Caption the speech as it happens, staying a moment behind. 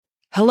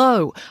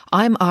Hello,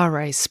 I'm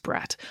R.A.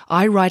 Spratt.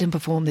 I write and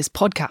perform this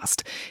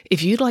podcast.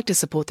 If you'd like to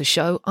support the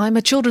show, I'm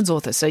a children's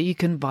author, so you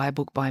can buy a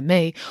book by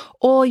me,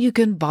 or you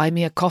can buy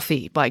me a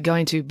coffee by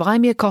going to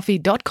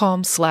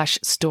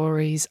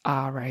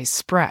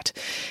buymeacoffee.com/storiesRASpratt.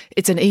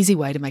 It's an easy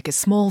way to make a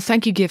small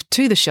thank you gift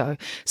to the show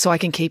so I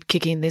can keep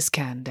kicking this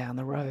can down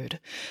the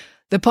road.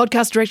 The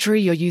podcast directory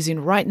you're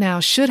using right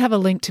now should have a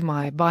link to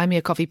my Buy Me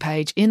a Coffee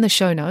page in the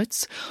show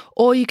notes,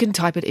 or you can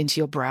type it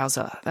into your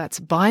browser. That's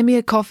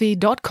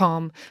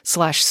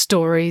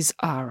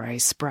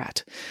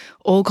buymeacoffee.com/storiesRASpratt.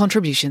 All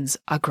contributions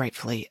are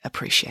gratefully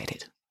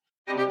appreciated.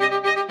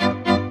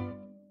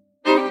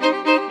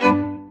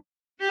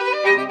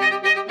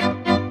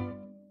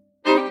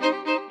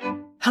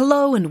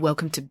 Hello and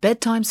welcome to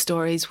Bedtime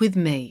Stories with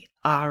me,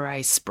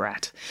 R.A.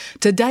 Spratt.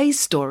 Today's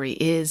story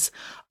is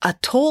A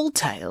Tall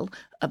Tale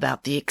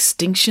About the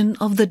Extinction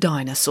of the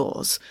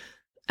Dinosaurs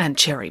and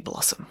Cherry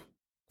Blossom.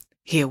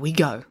 Here we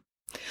go.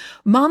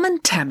 Mum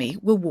and Tammy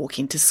were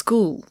walking to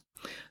school.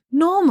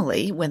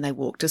 Normally, when they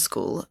walked to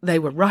school, they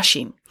were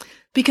rushing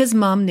because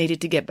Mum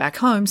needed to get back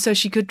home so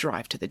she could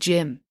drive to the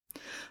gym.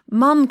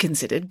 Mum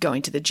considered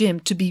going to the gym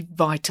to be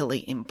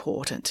vitally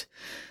important.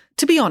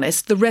 To be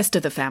honest, the rest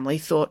of the family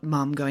thought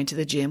Mum going to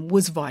the gym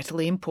was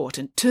vitally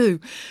important too,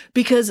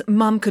 because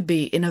Mum could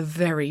be in a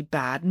very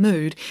bad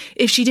mood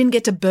if she didn't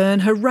get to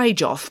burn her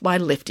rage off by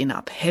lifting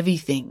up heavy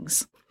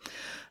things.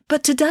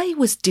 But today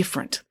was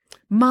different.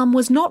 Mum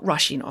was not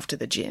rushing off to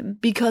the gym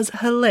because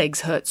her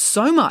legs hurt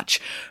so much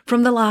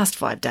from the last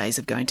 5 days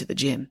of going to the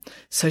gym,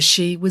 so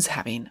she was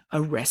having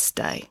a rest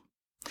day.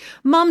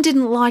 Mum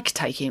didn't like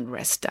taking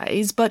rest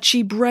days, but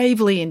she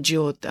bravely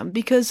endured them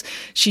because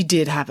she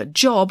did have a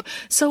job,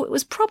 so it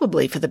was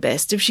probably for the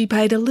best if she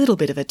paid a little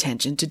bit of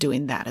attention to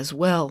doing that as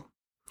well.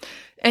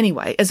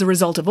 Anyway, as a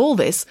result of all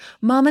this,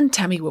 Mum and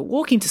Tammy were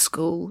walking to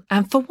school,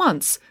 and for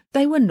once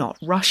they were not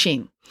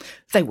rushing.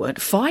 They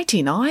weren't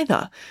fighting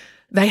either.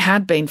 They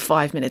had been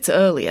 5 minutes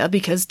earlier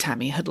because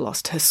Tammy had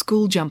lost her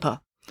school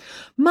jumper.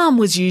 Mum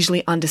was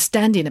usually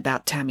understanding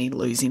about Tammy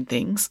losing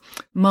things.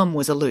 Mum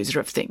was a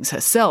loser of things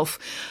herself,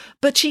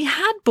 but she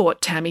had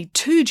bought Tammy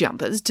 2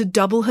 jumpers to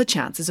double her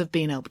chances of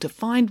being able to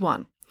find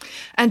one.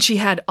 And she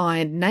had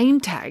ironed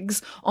name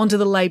tags onto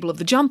the label of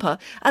the jumper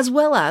as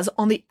well as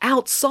on the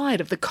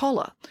outside of the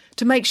collar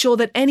to make sure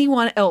that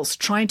anyone else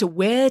trying to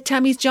wear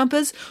Tammy's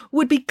jumpers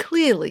would be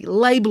clearly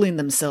labelling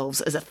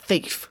themselves as a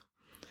thief.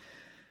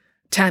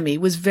 Tammy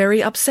was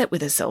very upset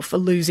with herself for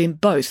losing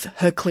both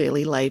her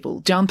clearly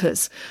labelled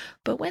jumpers.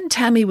 But when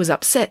Tammy was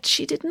upset,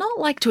 she did not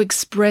like to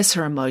express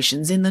her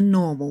emotions in the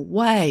normal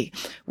way,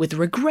 with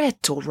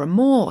regret or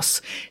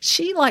remorse.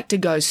 She liked to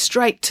go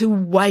straight to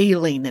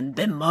wailing and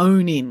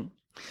bemoaning.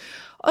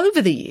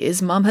 Over the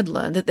years, Mum had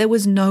learned that there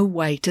was no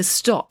way to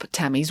stop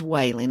Tammy's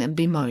wailing and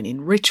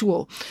bemoaning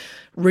ritual.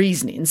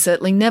 Reasoning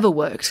certainly never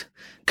worked.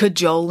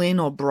 Cajoling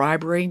or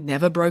bribery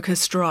never broke her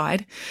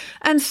stride,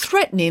 and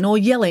threatening or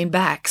yelling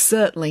back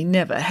certainly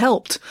never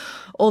helped,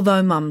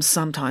 although Mum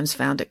sometimes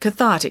found it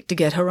cathartic to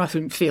get her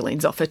own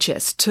feelings off her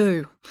chest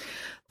too.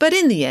 But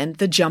in the end,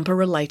 the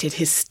jumper-related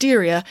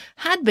hysteria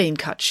had been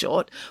cut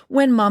short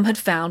when Mum had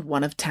found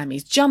one of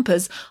Tammy's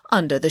jumpers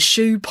under the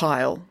shoe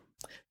pile.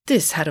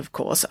 This had, of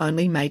course,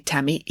 only made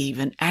Tammy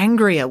even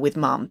angrier with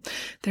Mum.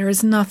 There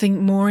is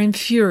nothing more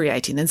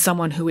infuriating than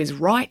someone who is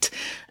right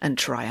and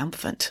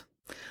triumphant.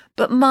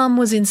 But Mum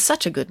was in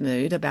such a good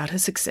mood about her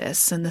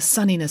success and the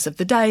sunniness of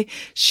the day,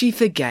 she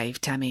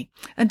forgave Tammy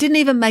and didn't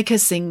even make her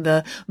sing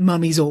the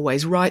Mummy's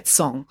Always Right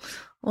song,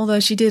 although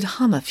she did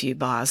hum a few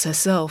bars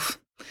herself.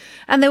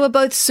 And they were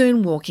both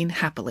soon walking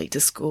happily to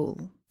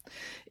school.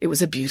 It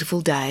was a beautiful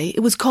day.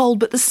 It was cold,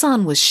 but the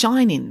sun was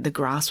shining, the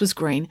grass was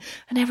green,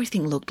 and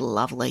everything looked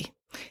lovely.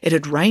 It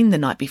had rained the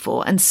night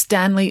before, and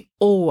Stanley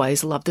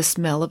always loved the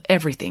smell of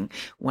everything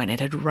when it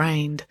had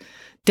rained.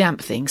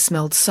 Damp things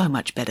smelled so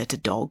much better to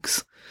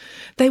dogs.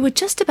 They were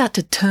just about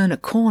to turn a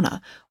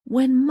corner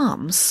when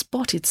Mum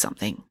spotted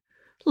something.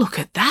 "Look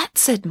at that,"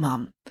 said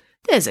Mum.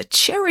 "There's a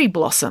cherry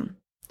blossom."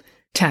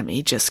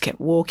 Tammy just kept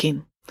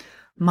walking.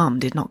 Mum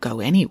did not go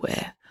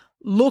anywhere.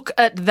 "Look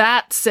at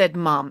that," said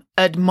Mum.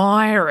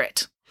 "Admire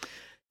it."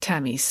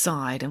 Tammy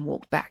sighed and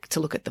walked back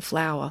to look at the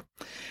flower.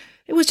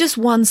 It was just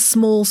one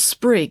small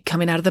sprig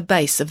coming out of the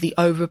base of the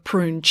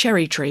over-pruned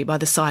cherry tree by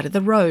the side of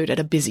the road at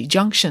a busy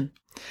junction.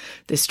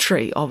 This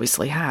tree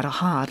obviously had a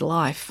hard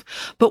life,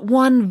 but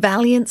one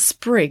valiant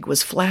sprig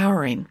was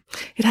flowering.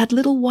 It had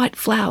little white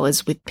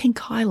flowers with pink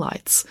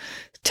highlights.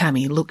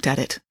 Tammy looked at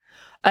it.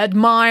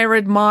 "Admire,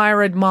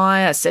 admire,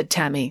 admire," said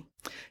Tammy.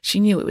 She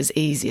knew it was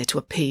easier to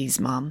appease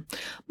Mum.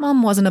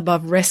 Mum wasn't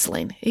above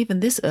wrestling, even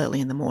this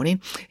early in the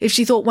morning, if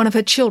she thought one of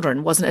her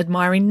children wasn't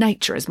admiring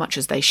nature as much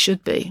as they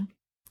should be.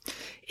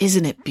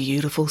 "Isn't it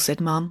beautiful?"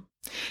 said Mum.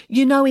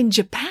 "You know, in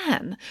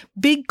Japan,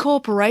 big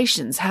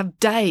corporations have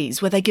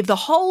days where they give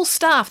the whole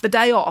staff the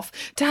day off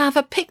to have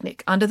a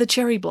picnic under the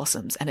cherry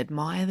blossoms and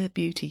admire their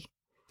beauty."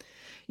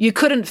 "You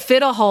couldn't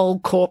fit a whole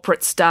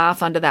corporate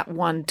staff under that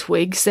one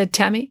twig," said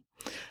Tammy.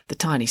 The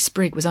tiny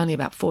sprig was only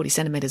about 40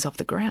 centimetres off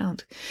the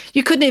ground.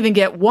 "You couldn't even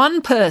get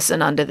one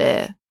person under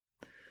there."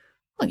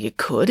 Well, you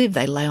could if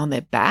they lay on their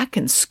back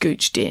and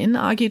scooched in,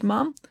 argued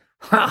Mum.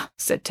 Ha,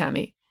 said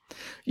Tammy.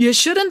 You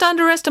shouldn't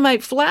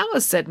underestimate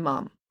flowers, said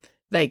Mum.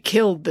 They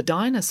killed the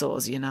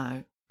dinosaurs, you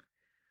know.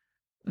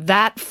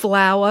 That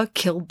flower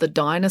killed the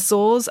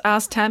dinosaurs?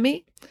 Asked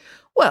Tammy.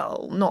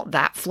 Well, not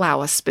that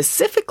flower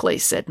specifically,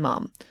 said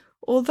Mum.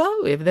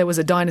 Although if there was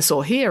a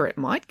dinosaur here, it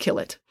might kill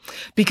it.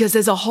 Because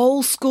there's a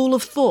whole school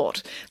of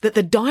thought that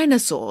the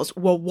dinosaurs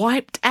were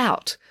wiped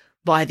out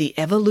by the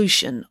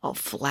evolution of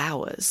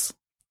flowers.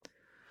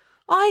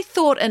 I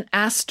thought an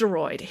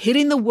asteroid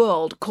hitting the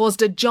world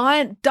caused a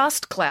giant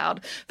dust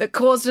cloud that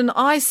caused an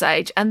ice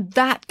age and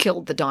that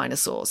killed the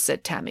dinosaurs,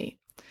 said Tammy.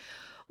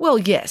 Well,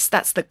 yes,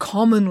 that's the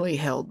commonly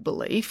held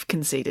belief,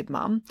 conceded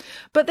Mum,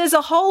 but there's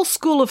a whole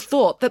school of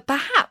thought that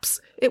perhaps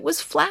it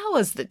was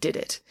flowers that did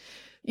it.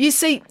 You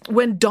see,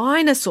 when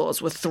dinosaurs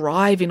were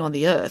thriving on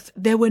the earth,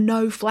 there were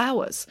no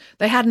flowers.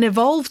 They hadn't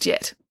evolved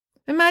yet.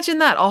 Imagine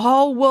that, a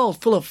whole world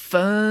full of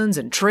ferns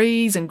and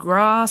trees and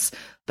grass,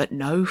 but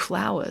no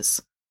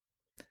flowers.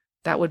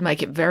 That would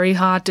make it very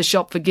hard to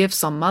shop for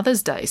gifts on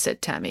Mother's Day,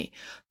 said Tammy.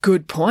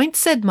 Good point,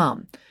 said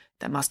Mum.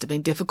 That must have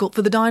been difficult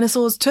for the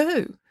dinosaurs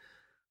too.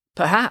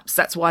 Perhaps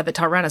that's why the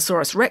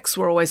Tyrannosaurus Rex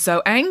were always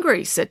so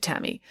angry, said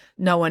Tammy.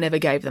 No one ever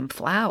gave them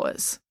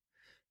flowers.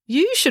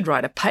 You should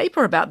write a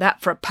paper about that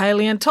for a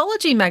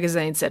paleontology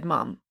magazine, said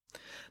Mum.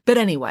 But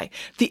anyway,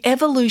 the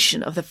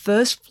evolution of the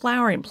first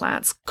flowering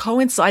plants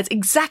coincides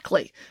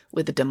exactly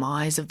with the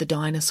demise of the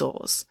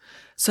dinosaurs.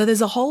 So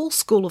there's a whole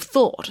school of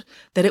thought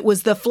that it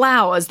was the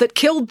flowers that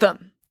killed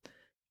them.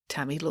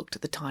 Tammy looked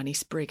at the tiny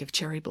sprig of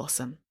cherry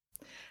blossom.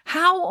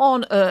 How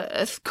on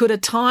earth could a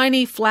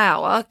tiny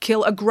flower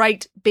kill a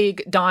great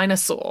big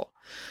dinosaur?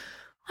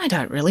 I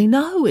don't really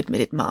know,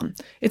 admitted Mum.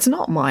 It's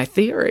not my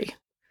theory.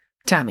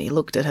 Tammy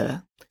looked at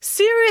her.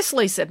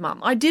 Seriously, said Mum,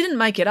 I didn't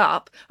make it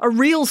up. A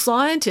real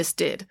scientist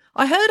did.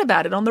 I heard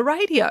about it on the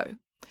radio.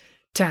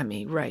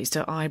 Tammy raised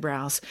her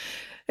eyebrows.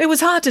 It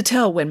was hard to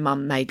tell when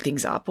Mum made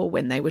things up or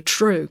when they were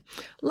true,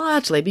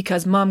 largely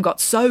because Mum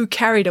got so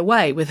carried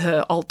away with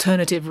her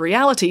alternative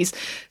realities,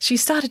 she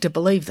started to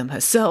believe them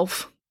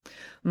herself.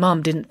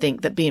 Mum didn't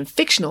think that being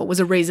fictional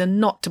was a reason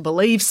not to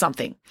believe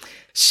something.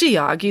 She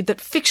argued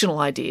that fictional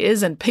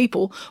ideas and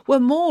people were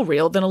more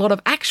real than a lot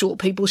of actual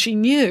people she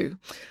knew.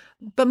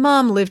 But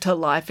Mum lived her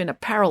life in a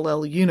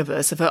parallel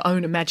universe of her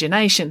own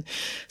imagination,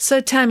 so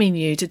Tammy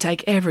knew to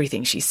take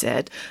everything she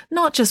said,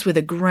 not just with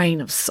a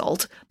grain of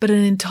salt, but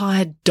an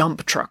entire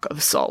dump truck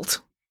of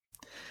salt.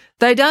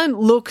 They don't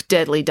look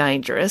deadly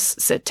dangerous,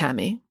 said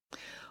Tammy.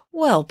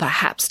 Well,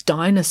 perhaps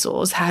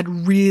dinosaurs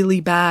had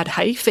really bad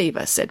hay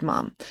fever, said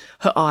Mum,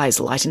 her eyes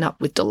lighting up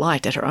with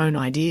delight at her own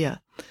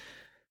idea.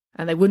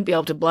 And they wouldn't be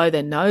able to blow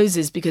their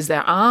noses because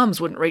their arms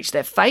wouldn't reach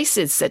their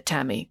faces, said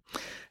Tammy,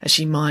 as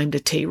she mimed a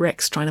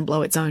T-Rex trying to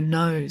blow its own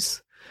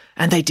nose.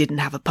 And they didn't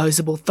have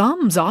opposable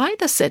thumbs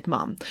either, said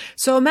Mum.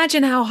 So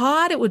imagine how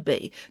hard it would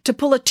be to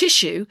pull a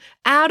tissue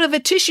out of a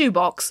tissue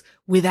box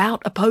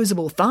without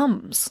opposable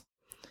thumbs.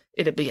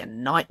 It'd be a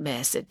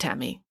nightmare, said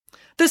Tammy.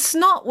 The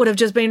snot would have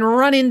just been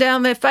running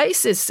down their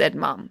faces, said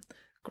Mum.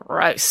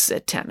 Gross,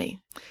 said Tammy.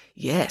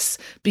 Yes,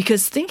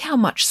 because think how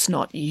much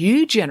snot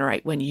you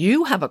generate when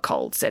you have a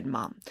cold, said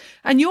Mum.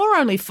 And you're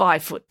only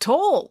 5 foot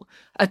tall.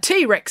 A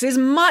T-Rex is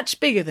much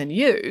bigger than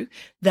you.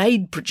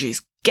 They'd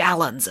produce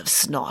gallons of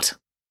snot.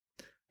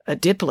 A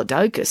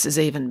Diplodocus is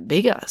even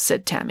bigger,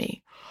 said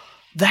Tammy.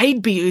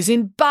 They'd be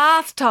oozing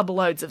bathtub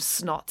loads of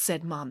snot,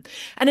 said Mum,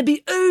 and it'd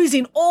be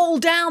oozing all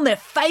down their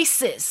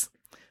faces.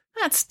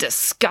 That's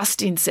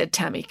disgusting, said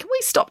Tammy. Can we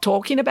stop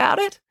talking about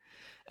it?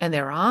 And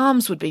their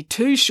arms would be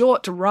too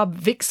short to rub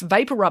Vicks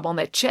Vapor Rub on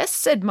their chest,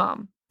 said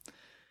Mum.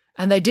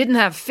 And they didn't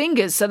have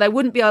fingers, so they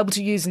wouldn't be able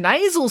to use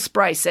nasal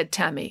spray, said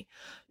Tammy.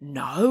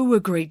 No,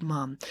 agreed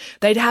Mum.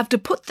 They'd have to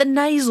put the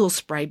nasal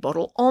spray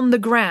bottle on the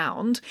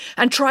ground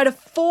and try to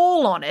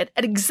fall on it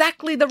at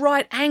exactly the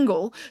right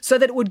angle so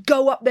that it would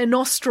go up their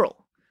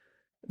nostril.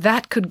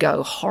 That could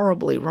go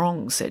horribly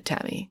wrong, said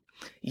Tammy.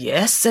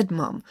 Yes, said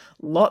Mum.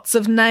 Lots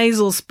of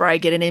nasal spray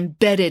getting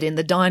embedded in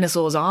the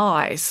dinosaurs'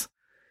 eyes.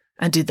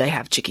 And did they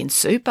have chicken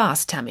soup?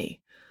 Asked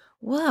Tammy.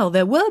 Well,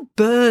 there were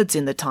birds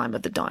in the time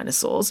of the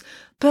dinosaurs,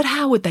 but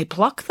how would they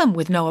pluck them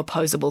with no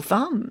opposable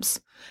thumbs?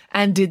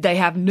 And did they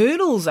have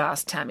noodles?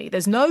 Asked Tammy.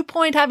 There's no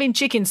point having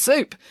chicken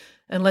soup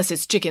unless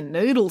it's chicken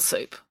noodle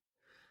soup.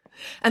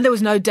 And there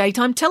was no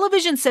daytime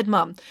television, said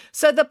Mum,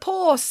 so the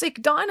poor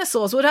sick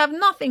dinosaurs would have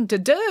nothing to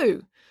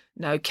do.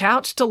 No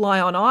couch to lie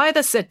on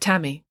either, said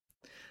Tammy.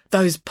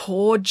 Those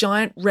poor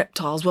giant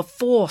reptiles were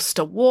forced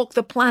to walk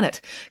the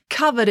planet,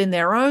 covered in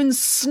their own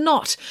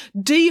snot,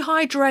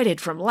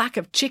 dehydrated from lack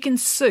of chicken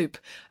soup,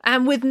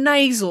 and with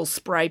nasal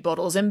spray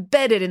bottles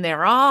embedded in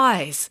their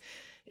eyes.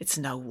 It's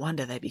no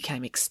wonder they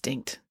became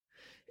extinct.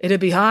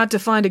 It'd be hard to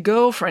find a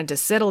girlfriend to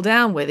settle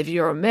down with if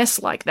you're a mess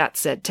like that,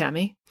 said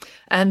Tammy,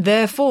 and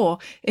therefore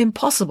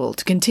impossible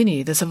to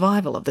continue the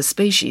survival of the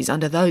species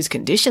under those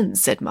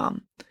conditions, said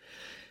Mum.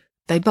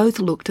 They both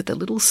looked at the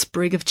little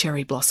sprig of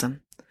cherry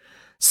blossom.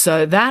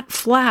 So that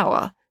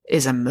flower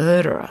is a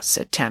murderer,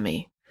 said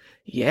Tammy.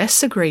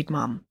 Yes, agreed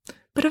Mum.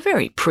 but a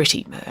very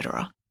pretty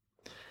murderer.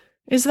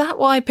 Is that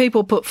why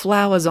people put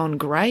flowers on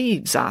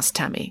graves? Asked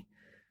Tammy.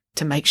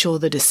 To make sure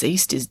the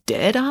deceased is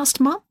dead? Asked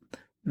Mum.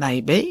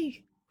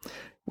 Maybe.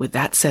 With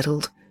that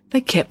settled,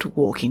 they kept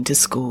walking to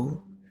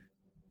school.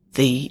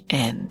 The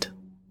end.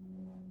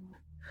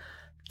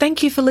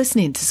 Thank you for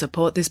listening. To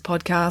support this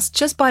podcast,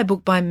 just buy a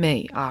book by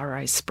me,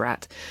 R.A.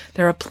 Spratt.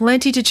 There are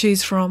plenty to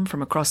choose from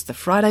across the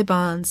Friday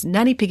Barnes,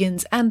 Nanny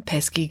Piggins and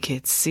Pesky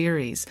Kids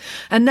series.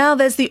 And now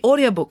there's the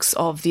audiobooks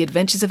of The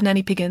Adventures of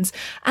Nanny Piggins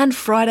and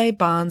Friday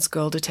Barnes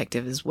Girl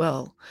Detective as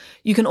well.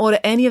 You can order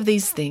any of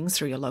these things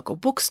through your local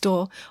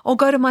bookstore or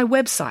go to my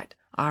website,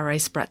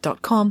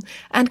 rasprat.com,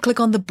 and click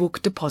on the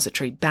Book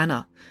Depository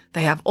banner.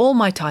 They have all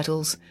my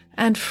titles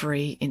and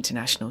free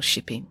international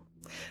shipping.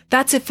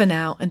 That's it for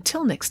now.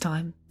 Until next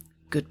time,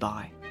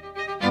 goodbye.